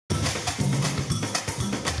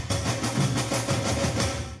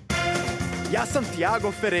Ja sam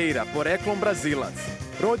TIAGOV, poreklom Brazilac.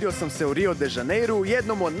 Rodio sam se u Rio de Janeiru,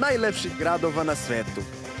 jednom od najlepših gradova na svetu.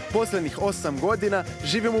 Posljednjih 8 godina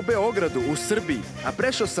živim u Beogradu, u Srbiji, a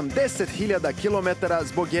prešao sam 10.000 km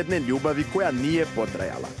zbog jedne ljubavi koja nije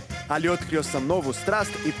potrajala. Ali otkrio sam novu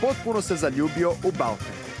strast i potpuno se zaljubio u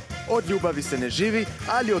Balkan. Od ljubavi se ne živi,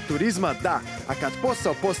 ali od turizma da, a kad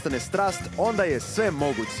posao postane strast, onda je sve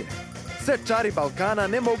moguće. Sve čari Balkana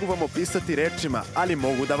ne mogu vam opisati rečima, ali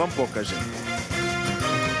mogu da vam pokažem.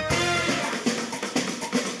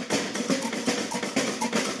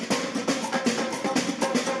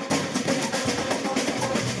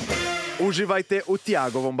 Uživajte u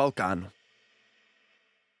TIAGOVom Balkanu.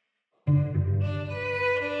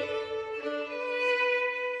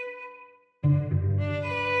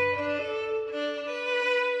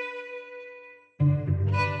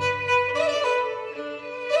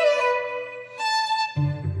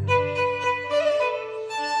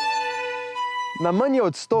 Na manje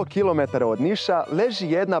od 100 km od Niša leži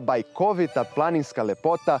jedna bajkovita planinska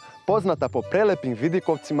lepota poznata po prelepim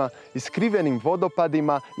vidikovcima, iskrivenim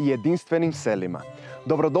vodopadima i jedinstvenim selima.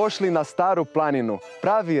 Dobrodošli na Staru planinu,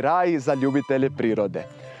 pravi raj za ljubitelje prirode.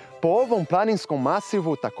 Po ovom planinskom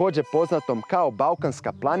masivu, također poznatom kao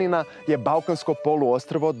Balkanska planina, je Balkansko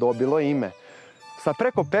poluostrvo dobilo ime. Sa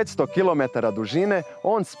preko 500 km dužine,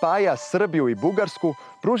 on spaja Srbiju i Bugarsku,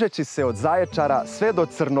 pružeći se od Zaječara sve do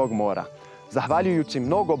Crnog mora. Zahvaljujući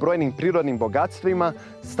mnogobrojnim prirodnim bogatstvima,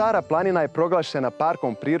 Stara planina je proglašena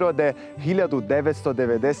parkom prirode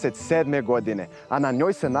 1997. godine, a na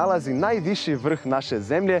njoj se nalazi najviši vrh naše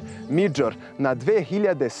zemlje, Midžor, na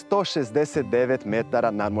 2169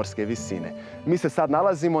 metara nadmorske visine. Mi se sad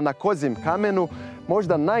nalazimo na Kozjem kamenu,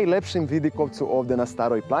 možda najlepšim vidikovcu ovdje na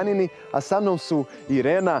Staroj planini, a sa mnom su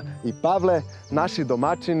Irena i Pavle, naši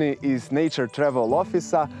domaćini iz Nature Travel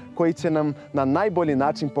Office-a, koji će nam na najbolji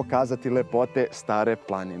način pokazati lepote Stare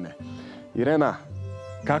planine. Irena,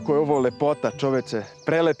 kako je ovo lepota, čoveče,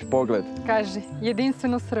 prelep pogled. Kaže,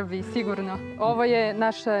 jedinstveno u Srbiji, sigurno. Ovo je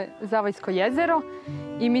naše Zavojsko jezero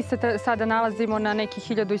i mi se sada nalazimo na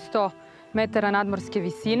nekih 1100 metara nadmorske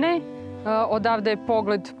visine. Odavde je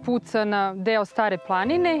pogled puca na deo Stare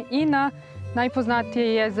planine i na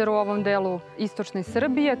najpoznatije jezero u ovom delu istočne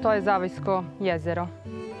Srbije, to je Zavojsko jezero.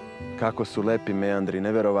 Kako su lepi meandri,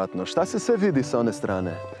 neverovatno. Šta se sve vidi sa one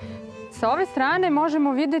strane? Sa ove strane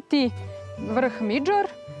možemo vidjeti vrh Midžor,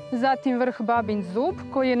 zatim vrh Babin Zub,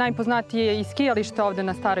 koji je najpoznatije i skijalište ovdje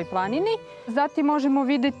na Staroj planini. Zatim možemo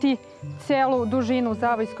vidjeti celu dužinu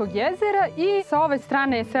Zavojskog jezera i sa ove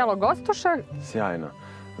strane je selo Gostuša. Sjajno.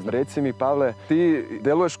 Reci mi, Pavle, ti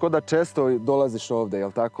deluješ kao da često dolaziš ovdje,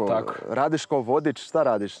 jel tako? Tako. Radiš kao vodič, šta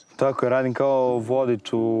radiš? Tako je, radim kao vodič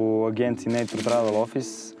u agenciji Nature Travel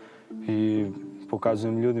Office i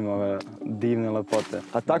pokazujem ljudima ove divne lepote.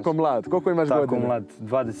 A tako mlad, koliko imaš godina? Tako mlad,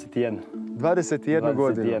 21. 21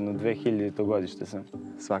 godinu? 21, 2000. godište sam.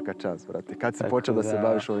 Svaka čast, brate. Kad si počeo da se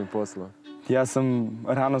baviš ovim poslom? Ja sam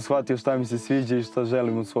rano shvatio šta mi se sviđa i šta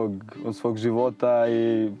želim od svog života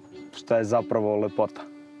i šta je zapravo lepota.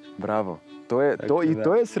 Bravo.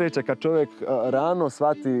 To je sreća kad čovjek rano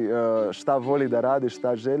shvati šta voli da radi,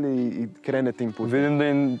 šta želi i krene tim putem. Vidim da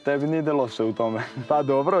tebi nije ide loše u tome. Pa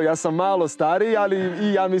dobro, ja sam malo stariji, ali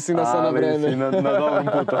i ja mislim da sam na vreme. Ali si na dobrom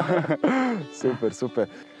putu. Super, super.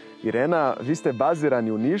 Irena, vi ste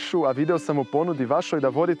bazirani u Nišu, a video sam u ponudi vašoj da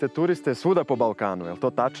vodite turiste svuda po Balkanu. Je li to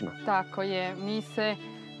tačno? Tako je. Mi se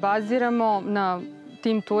baziramo na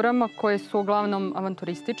tim turama koje su uglavnom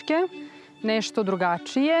avanturističke, nešto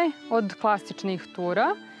drugačije od klasičnih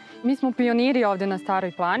tura. Mi smo pioniri ovdje na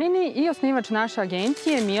Staroj planini i osnivač naše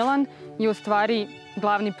agencije, Milan, je u stvari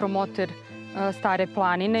glavni promoter Stare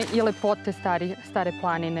planine i lepote Stare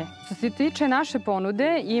planine. Što se tiče naše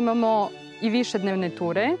ponude, imamo i višednevne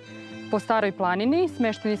ture po Staroj planini.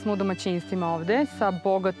 Smešteni smo u domaćinstvima ovdje sa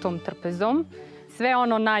bogatom trpezom. Sve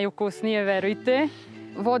ono najukusnije, verujte.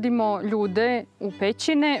 Vodimo ljude u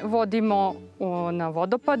pećine, vodimo na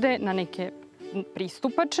vodopade, na neke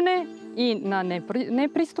pristupačne i na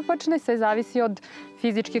nepristupačne. Sve zavisi od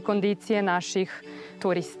fizičke kondicije naših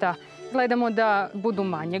turista. Gledamo da budu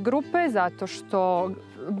manje grupe, zato što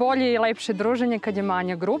bolje i lepše druženje kad je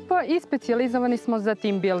manja grupa i specijalizovani smo za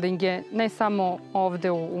team buildinge, ne samo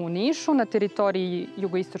ovdje u Nišu, na teritoriji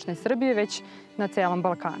jugoistočne Srbije, već na celom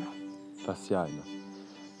Balkanu. Pa sjajno.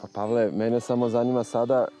 Pa Pavle, mene samo zanima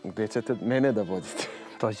sada gdje ćete mene da vodite.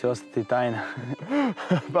 To će ostati tajna.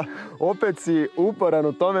 Pa opet si uporan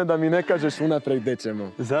u tome da mi ne kažeš unaprijed gdje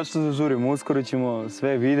ćemo. Zašto da žurimo? Uskoro ćemo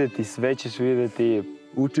sve vidjeti, sve ćeš vidjeti.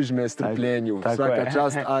 učiš me strpljenju, svaka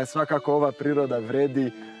čast, a svakako ova priroda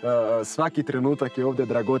vredi, svaki trenutak je ovdje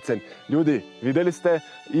dragocen. Ljudi, vidjeli ste,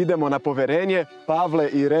 idemo na poverenje, Pavle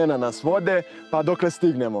i Irena nas vode, pa dokle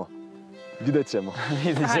stignemo. Vidjet ćemo.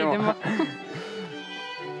 Hajdemo.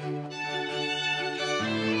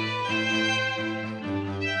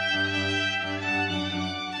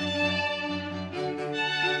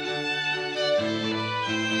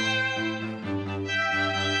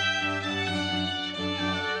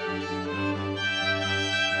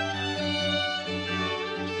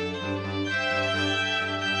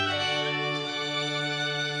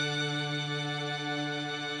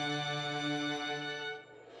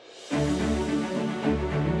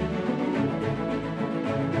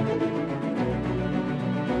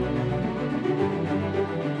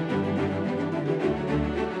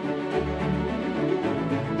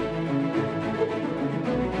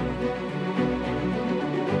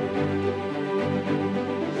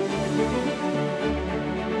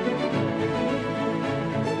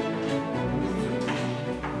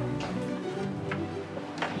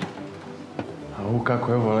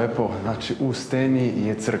 Kako je ovo lepo, znači u steni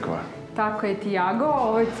je crkva. Tako je TIAGOV,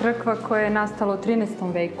 ovo je crkva koja je nastala u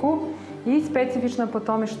 13. veku i specifična po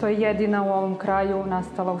tome što je jedina u ovom kraju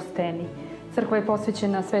nastala u steni. Crkva je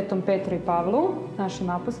posvećena Svetom Petru i Pavlu, našim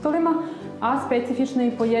apostolima, a specifična je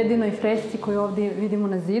i po jedinoj fresci koju ovdje vidimo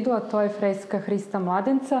na zidu, a to je freska Hrista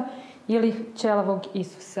Mladenca ili ćelavog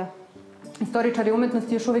Isusa. Istoričari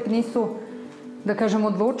umetnosti još uvijek nisu, da kažem,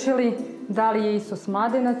 odlučili da li je Isus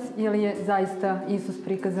mladenac ili je zaista Isus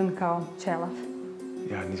prikazan kao ćelav.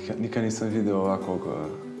 Ja nikad nisam vidio ovakvog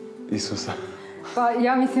Isusa. Pa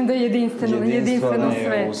ja mislim da je jedinstveno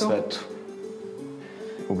u svetu.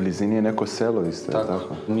 U blizini je neko selo isto, je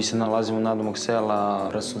tako? Mi se nalazimo nadomak sela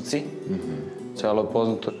Rasuci. Selo je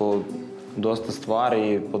poznato po dosta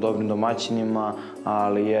stvari, po dobrim domaćinima,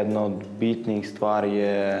 ali jedna od bitnijih stvari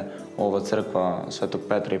je ova crkva Svetog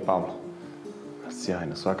Petra i Pavla.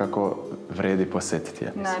 Sjajno, svakako vredi posjetiti.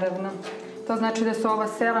 Naravno. To znači da su ova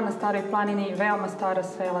sela na Staroj planini veoma stara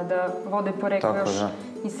sela, da vode poreklo još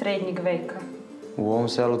iz srednjeg veka. U ovom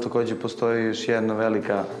selu također postoji još jedna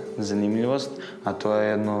velika zanimljivost, a to je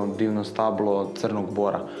jedno divno stablo crnog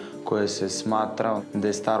bora, koje se smatra da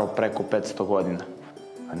je staro preko 500 godina.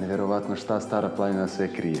 A nevjerovatno šta Stara planina sve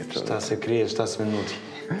krije, čovjek. Šta se krije, šta sve nudi.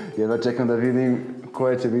 Jedva čekam da vidim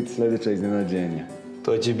koje će biti sljedeća iznenađenja.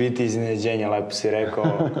 To će biti iznenađenje, lepo si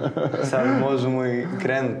rekao. Sad možemo i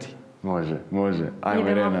krenuti. Može. Ajmo,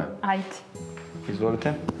 Irena. Ajde.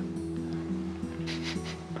 Izvolite.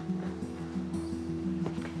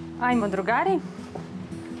 Ajmo, drugari.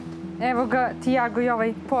 Evo ga, TIAGOV je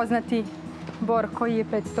ovaj poznati bor koji je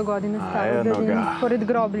 500 godina staro u daljini, pored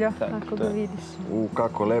groblja, ako ga vidiš.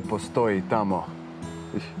 Kako lepo stoji tamo.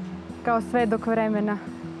 Kao svedok vremena.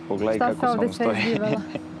 Pogledaj kako samo stoji.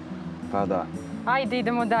 Pa da. Ajde,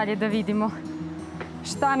 idemo dalje da vidimo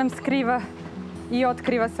šta nam skriva i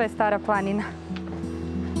otkriva sve Stara planina.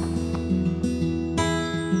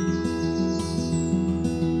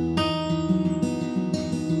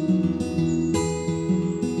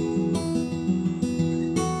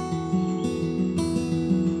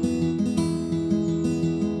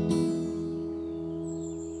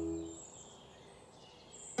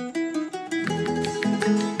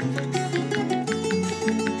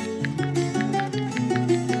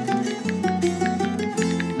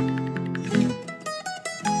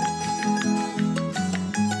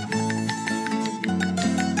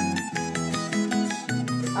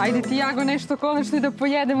 Ajde, TIAGOV, nešto konačno da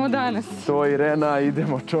pojedemo danas. To, Irena,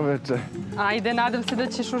 idemo, čoveče. Ajde, nadam se da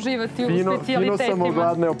ćeš uživati u specijalitetima. Fino sam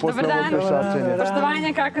ogladneo posle ovog pešačenja.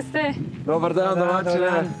 Poštovanja, kako ste? Dobar dan,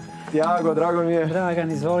 domaćine. TIAGOV, drago mi je.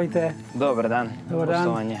 Dragan, izvolite. Dobar dan,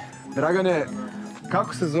 poštovanje. Dragane,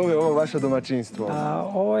 kako se zove ovo vaše domaćinstvo?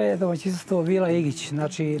 Ovo je domaćinstvo Vila Igić,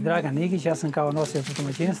 znači Dragan Igić, ja sam kao nosilac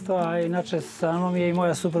domaćinstva, a inače sa mnom je i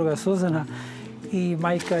moja supruga Suzana i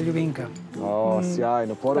majka Ljubinka. O,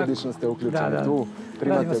 sjajno, porodično ste uključeni tu,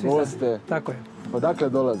 primate goste. Tako je. Odakle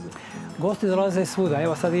dolaze? Gosti dolaze svuda,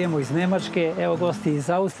 evo sad idemo iz Nemačke, evo gosti iz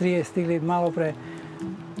Austrije, stigli malo pre,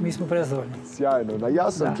 mi smo prezadovoljni. Sjajno,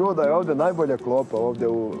 ja sam čuo da je ovdje najbolja klopa ovdje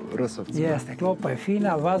u Rusovcima. Jeste, klopa je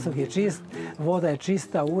fina, vazduh je čist, voda je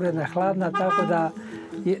čista, uredna, hladna, tako da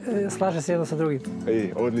slaže se jedno sa drugim.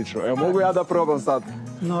 Odlično, evo mogu ja da probam sad?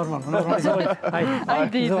 Normalno, izvolite.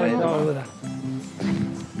 Ajde, idemo. Dobro.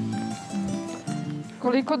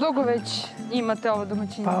 Koliko dugo već imate ovo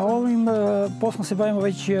domaćinstvo? Pa ovim poslom se bavimo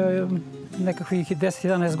već nekakvih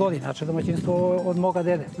 10-11 godina. Znači domaćinstvo od moga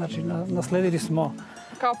dede. Znači nasledili smo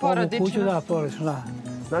kao porodično? Ovu kuću, da, porodično, da.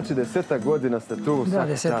 Znači 10 godina ste tu. Da,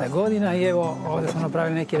 10 godina i evo ovdje smo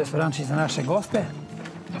napravili neki restorančić za naše goste.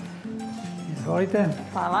 Izvolite.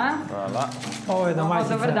 Hvala. Hvala. Ovo je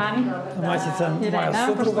domaćica. Dobar dan. Domaćica moja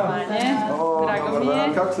supruga. Drago mi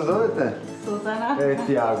je. Kako se zovete? Suzana.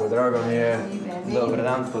 Tiago, drago mi je. Dobar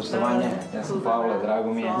dan, poštovanje. Ja sam Pavle,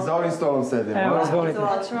 drago mi je. Za ovim stolom sedim. Evo, izvolite.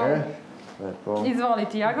 Lepo. Izvoli,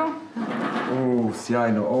 Tiago.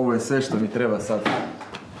 Sjajno, ovo je sve što mi treba sad.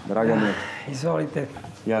 Dragane, Izvolite.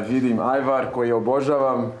 ja vidim ajvar koji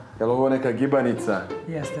obožavam. Je li ovo neka gibanica?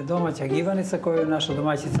 Jeste domaća gibanica koju naša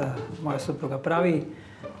domaćica, moja supruga, pravi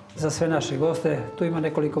za sve naše goste. Tu ima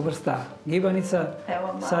nekoliko vrsta gibanica.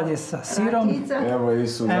 Sad je sa sirom. Evo i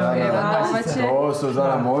Suzana. Evo domaće. To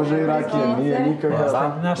Suzana može i rakije, nije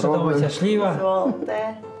nikakav. Naša domaća šljiva.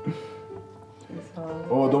 Izvolite.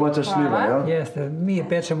 Ovo domaća šljiva, jel? Jeste, mi je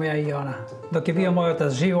pečemo ja i ona. Dok je bio moj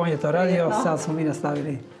otac živ, on je to radio, sad smo mi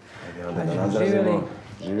nastavili. Živjeli.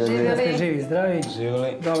 Jeste živi i zdravi.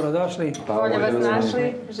 Živjeli. Dobro došli. Bolje vas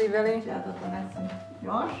našli. Živjeli. Ja da donesem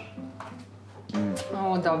još.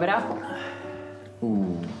 O, dobra.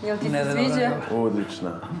 Jel ti se sviđa?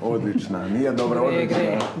 Odlična, odlična. Nije dobra, odlična.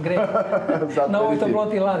 Gre. Na ovoj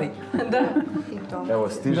toploti ladi. Da. Evo,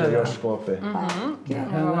 stiže još klope.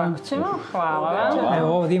 Evo ovako ćemo. Hvala vam. Evo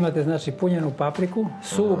ovdje imate znači punjenu papriku,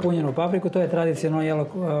 suvu punjenu papriku, to je tradicionalno jelo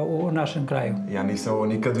u našem kraju. Ja nisam ovo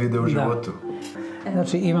nikad vidio u životu.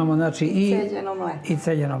 Znači imamo znači Ceđeno mleko. i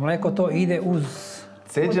ceđeno mleko, to ide uz,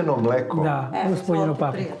 Ceđeno mleko. da, uz punjenu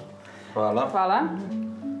papriku. Hvala. Hvala.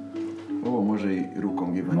 Ovo može i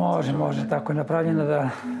rukom gibati. Može, tako je napravljeno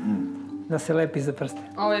da se lepi za prste.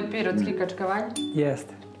 Ovo je pirotski kačkavalj.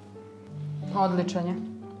 Jeste. Odličan je.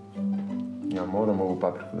 Ja moram ovu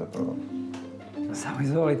papriku da probam. Samo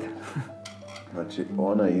izvolite. Znači,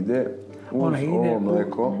 ona ide uz ovo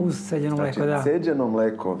mleko. Uz ceđeno mleko, da. Znači, ceđeno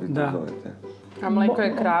mleko vi to Da. zovete. A mleko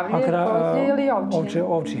je kravlje, kozlje ili ovčje?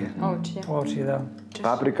 Ovčije. Ovčije, da.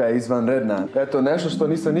 Paprika je izvanredna. Eto, nešto što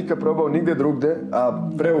nisam nikad probao nigdje drugdje, a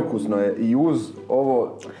preukusno je. I uz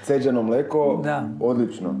ovo ceđeno mleko, Da.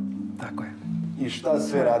 odlično. Tako je. I šta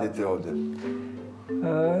sve radite ovdje?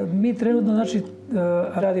 Mi trenutno znači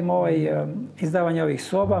radimo izdavanje ovih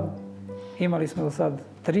soba. Imali smo do sad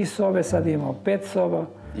 3 sobe, sad imamo 5 soba.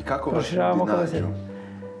 I kako vas Proširavamo ljudi kada nađu?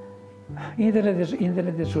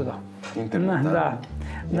 Internet je čudo. Internet, da.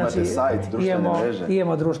 Znači, Imate sajt, društvene mreže?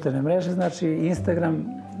 Imamo društvene mreže, znači Instagram,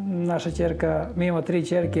 naša ćerka, mi imamo 3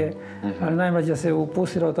 ćerke, ali najmlađa se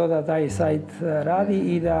upustila u to da taj sajt radi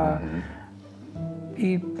i da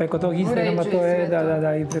i preko tog Instagrama to je,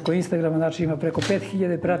 da, i preko Instagrama znači ima preko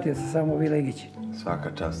 5000 pratioca samo Vila Igić.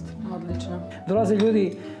 Svaka čast. Odlično. Dolaze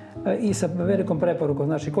ljudi i sa velikom preporukom,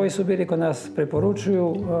 znači koji su bili kod nas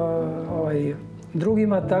preporučuju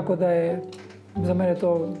drugima, tako da je za mene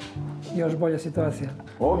to još bolja situacija.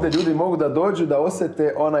 Ovdje ljudi mogu da dođu da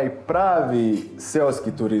osjete onaj pravi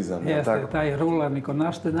seoski turizam. Jeste, taj ruralni kod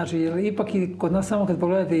nas, znači jer ipak i kod nas samo kad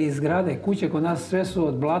pogledate iz zgrade, kuće kod nas sve su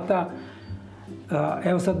od blata.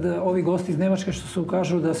 Evo sad ovi gosti iz Njemačke što su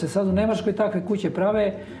kažu da se sad u Njemačkoj takve kuće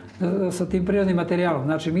prave sa tim prirodnim materijalom.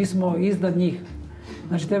 Znači mi smo iznad njih.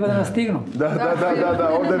 Znači treba da nas stignu. Da,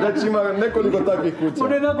 ovdje već ima nekoliko takvih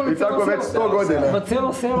kuća. I tako već 100 godina. Pa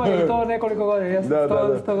cijelo selo je to nekoliko godina, jeste,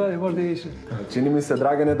 100 godina, možda i više. Čini mi se,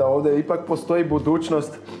 Dragane, da ovdje ipak postoji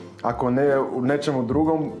budućnost, ako ne u nečemu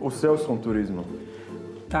drugom, u seoskom turizmu.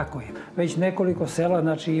 Tako je. Već nekoliko sela,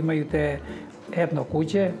 znači imaju te etno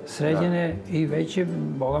kuće, sređene i već je,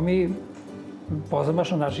 boga mi,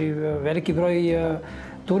 pozamašno, znači veliki broj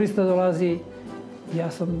turista dolazi.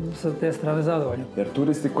 Ja sam sa te strane zadovoljan. Jer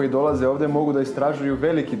turisti koji dolaze ovdje mogu da istražuju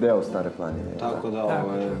veliki deo Stare planine. Tako da,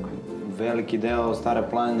 veliki deo Stare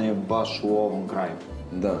planine je baš u ovom kraju.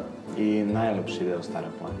 Da. I najlepši deo Stare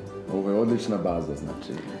planine. Ovo je odlična baza,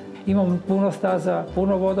 znači. Imamo puno staza,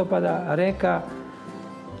 puno vodopada, reka.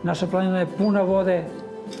 Naša planina je puna vode.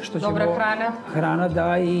 Dobra hrana. Hrana,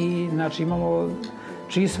 da, i znači imamo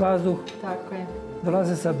čist vazduh. Tako je.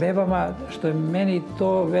 Dolaze sa bebama, što je meni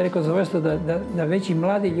to veliko zadovoljstvo da već i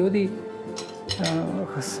mladi ljudi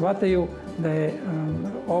shvataju da je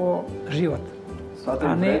ovo život.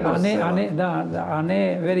 A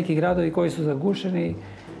ne veliki gradovi koji su zagušeni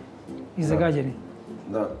i zagađeni.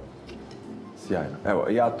 Da. Sjajno. Evo,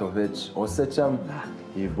 ja to već osjećam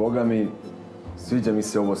i boga mi, sviđa mi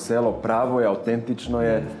se ovo selo, pravo je, autentično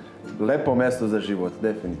je, lepo mjesto za život,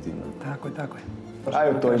 definitivno. Tako je, tako je.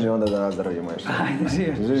 Ajde, to im je onda da nazdravimo još. Ajde,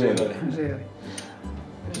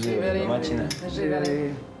 živjeli. Domaćine.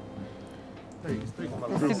 Živjeli.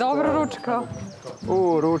 Jesi dobro ručkao?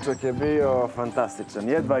 Ručak je bio fantastičan.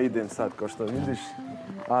 Jedva idem sad, kao što vidiš,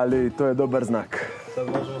 ali to je dobar znak. Sad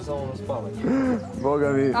možemo samo na spavanje. Boga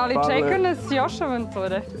mi, Ali Pavle, čeka nas još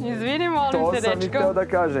avanture. Izvini, molim to te, sam i dečko. htio da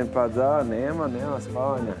kažem, pa da, nema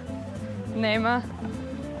spavanja. Nema.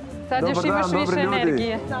 Sad još Dobar imaš dan, dobri više ljudi.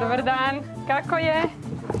 energije. Dobar dan, kako je?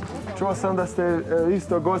 Čuo sam da ste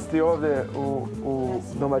isto gosti ovdje u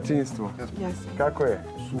domaćinstvu. Jesmo. Kako je?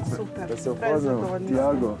 Super. Da se upoznamo. Prezadovoljni smo.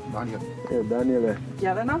 Tiago. Danijele.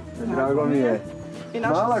 Jelena. Drago mi je. I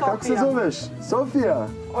naša Mala, Sofija. kako se zoveš? Sofija?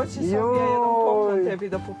 Hoće Sofija jedan poklon tebi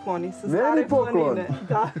da pokloni sa stare Meni poklon? planine.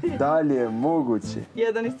 Da. Dalje, moguće.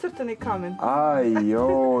 Jedan iscrtani kamen. Aj,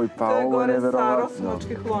 joj, pa To je ovo je gore sa neverovatno.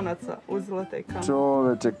 Rosunočkih lonaca uzela taj kamen.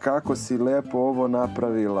 Čoveče, kako si lepo ovo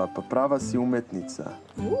napravila, pa prava si umetnica.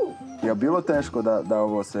 Je bilo teško da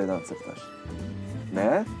ovo sve nacrtaš?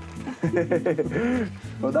 Ne?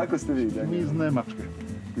 Odako ste vi, Danijel? Mi iz Nemačke.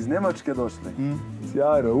 Iz Nemačke došli?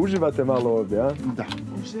 Sjajno, uživate malo ovdje, a? Da.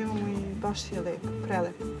 Uživamo i baš je lepo,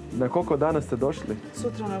 prelepo. Na koliko dana ste došli?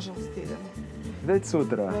 Sutra, nažalost, idemo. Već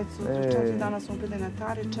sutra? Već sutra, 4 dana smo bili na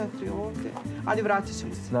Tari, 4 ovdje, ali vratit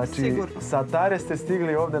ćemo se, Znači, sigurno. sa Tare ste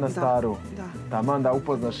stigli ovdje na Staru? Da. Taman da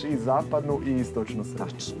upoznaš i zapadnu i istočnu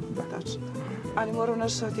Srbiju. Tačno. Ali moram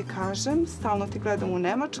nešto da ti kažem, stalno ti gledam u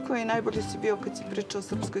Nemačkoj i najbolje si bio kad si pričao o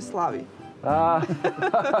srpskoj slavi.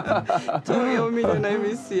 To mi je omiljena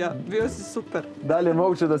emisija, bio si super. Da li je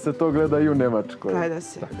moguće da se to gleda i u Nemačkoj? Gleda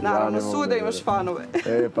se. Ja Naravno, ne mogu svuda da imaš fanove.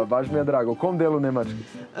 Pa baš mi je drago. U kom delu Nemačke?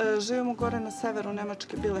 Živimo gore na severu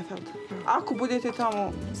Nemačke, Bielefeld. Ako budete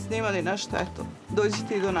tamo snimali nešto, eto,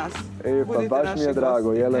 dođite i do nas. Pa Budite baš mi naši je drago,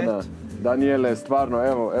 gosti. Jelena. Eto. Danijele, stvarno,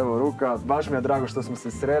 evo ruka. Baš mi je drago što smo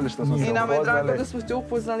se sreli, što smo se I nama je drago upoznali. da smo te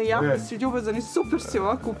upoznali, jako si ljubazan i super si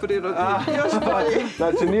ovako u prirodi. Još bolje.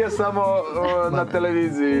 Znači nije samo na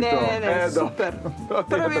televiziji i to. Ne, super. To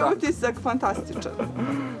ti je Prvi drago. utisak fantastičan.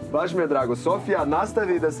 Baš mi je drago. Sofija,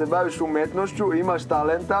 nastavi da se baviš umetnošću, imaš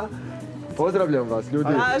talenta. Pozdravljam vas,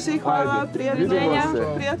 ljudi. Naši, hvala, Ajde, prijatno. vidimo se.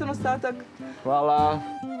 Prijatan ostatak. Hvala.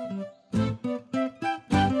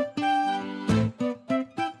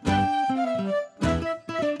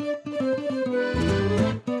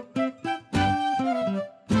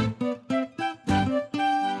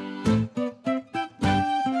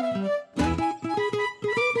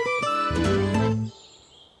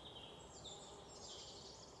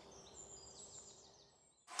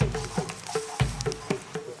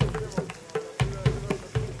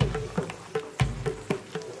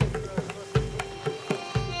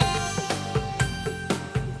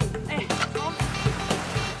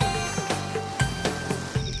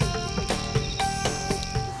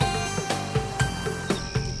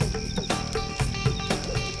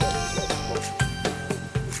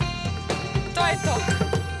 To je to.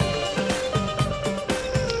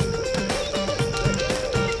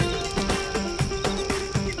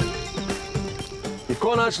 I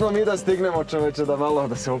konačno mi da stignemo, čoveče,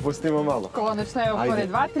 da se opustimo malo. Konačno, evo, Ajde.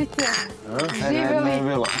 pored vatrice. Ne Živeli.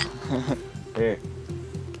 bilo.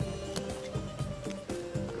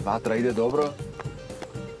 Vatra ide dobro,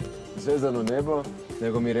 zvezdano nebo,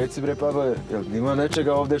 nego mi reci bre Pavle, jel ima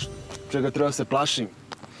nečega ovdje čega treba se plašim?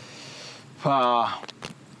 Pa,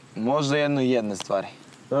 možda jedne stvari.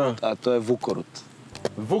 A to je vukorut.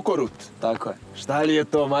 Vukorut? Tako je. Šta li je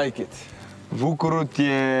to, majke ti? Vukorut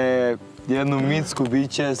je jedno mitsko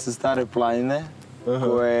biće sa stare planine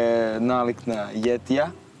koje je nalik na jetija.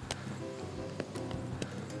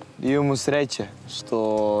 Imamo sreće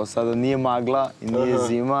što sada nije magla i nije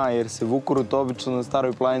zima jer se vukorut obično na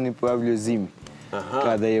staroj planini pojavljuje zimi.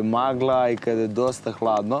 Kada je magla i kada je dosta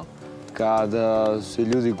hladno, kada se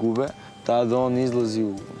ljudi gube, tada on izlazi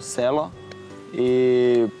u selo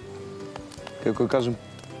i, kako kažem,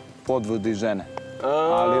 podvodi žene.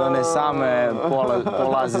 Ali one same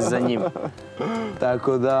polaze za njim.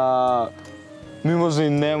 Tako da, mi možda i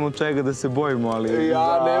nemamo čega da se bojimo, ali...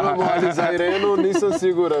 Ja nemam, ali za Irenu nisam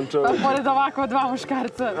siguran, Pa čovjek. pored ovako dva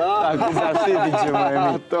muškarca. Tako, zaštitit ćemo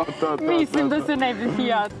je mi. To. Mislim da se ne bih i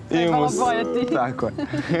ja trebala bojati. Tako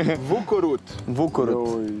je. Vukorut. Vukorut.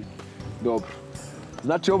 Dobro.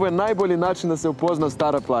 Znači, ovo je najbolji način da se upozna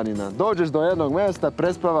stara planina. Dođeš do jednog mjesta,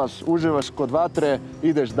 prespavaš, uživaš kod vatre,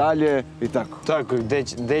 ideš dalje i tako. Tako,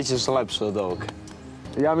 gde ćeš lepše od ovoga?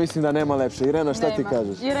 Ja mislim da nema lepše. Irena, šta ti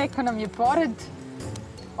kažeš? I reka nam je pored.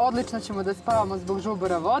 Odlično ćemo da spavamo zbog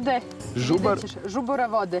žubora vode. Žubar? Žubora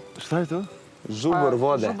vode. Šta je to? Žubor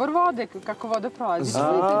vode. Žubor vode, kako voda prolazi.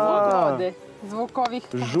 Zvuk vode. Zvuk ovih...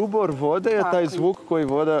 Žubor vode je taj zvuk koji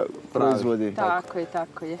voda proizvodi. Tako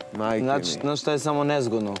je. Majke mi. Znači, znaš šta je samo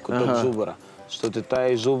nezgodno kod tog žubora? Što te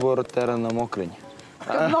taj žubor tera na mokrenje.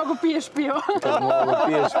 Kad mnogo piješ pivo. Kad mnogo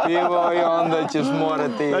piješ pivo i onda ćeš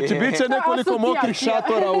morati... Znači, bit će nekoliko mokrih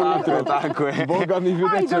šatora unutra. Tako je. Boga mi,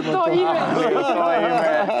 vidjet ćemo to. Ajde, To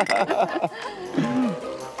ime.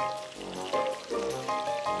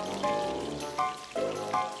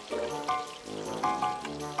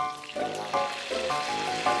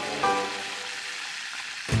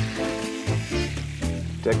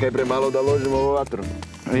 Čekaj bre, malo da ložimo ovu vatru.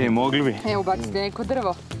 Mogli bi. Evo, ubacite neko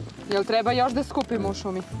drvo. Jel treba još da skupimo u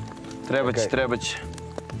šumi? Treba će.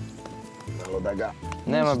 Malo da ga...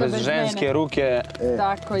 Nema Ništa bez bez ženske mene. ruke.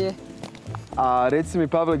 Tako je. A reci mi,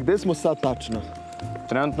 Pavle, gde smo sad tačno?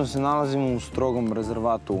 Trenutno se nalazimo u strogom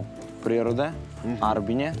rezervatu prirode,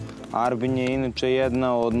 Arbinje. Arbinje je inače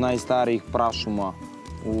jedna od najstarijih prašuma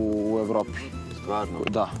u Evropi. Stvarno?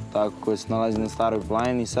 Da, tako, koja se nalazi na Staroj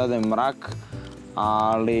planini. Sada je mrak,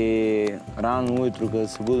 ali rano ujutru kada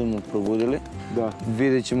se budemo probudili,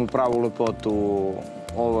 vidjet ćemo pravu lepotu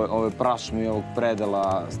ove prašume i ovog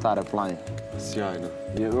predela Stare planine. Sjajno.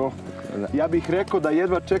 Ja bih rekao da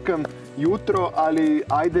jedva čekam jutro, ali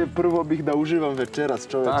ajde prvo bih da uživam večeras,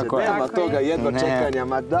 čoveče. Nema toga jedva čekanja,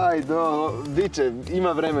 ma daj, biće,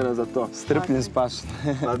 ima vremena za to. Strpljen spašen.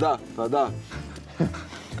 Pa da.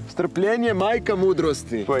 Strpljenje majka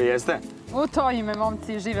mudrosti. Koje jeste? U to ime,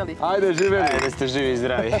 momci, živjeli. Ajde, živjeli. Ajde, ste živi i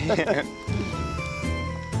zdravi.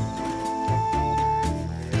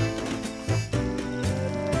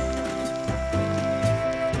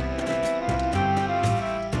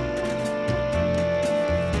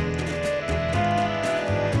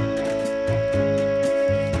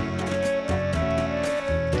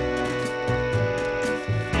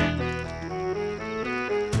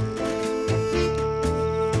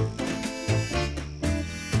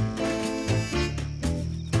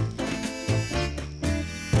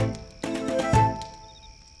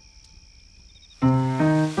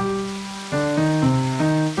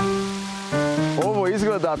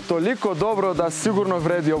 Izgleda toliko dobro da sigurno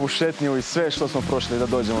vredi ovu šetnju i sve što smo prošli da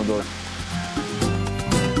dođemo dole.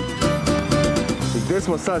 I gdje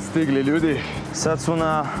smo sad stigli, ljudi? Sad su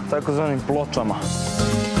na takozvanim pločama.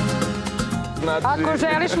 Ako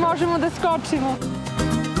želiš, možemo da skočimo.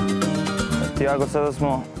 Tiago, sada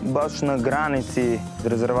smo baš na granici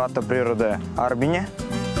rezervata prirode Arbinje.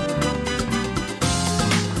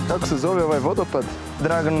 Kako se zove ovaj vodopad?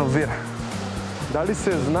 Draganov vir. Da li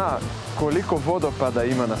se zna koliko vodopada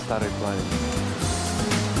ima na Staroj planini?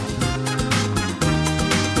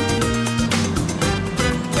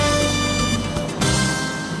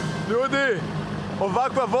 Ljudi,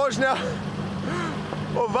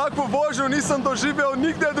 ovakvu vožnju nisam doživio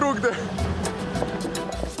nigdje drugdje.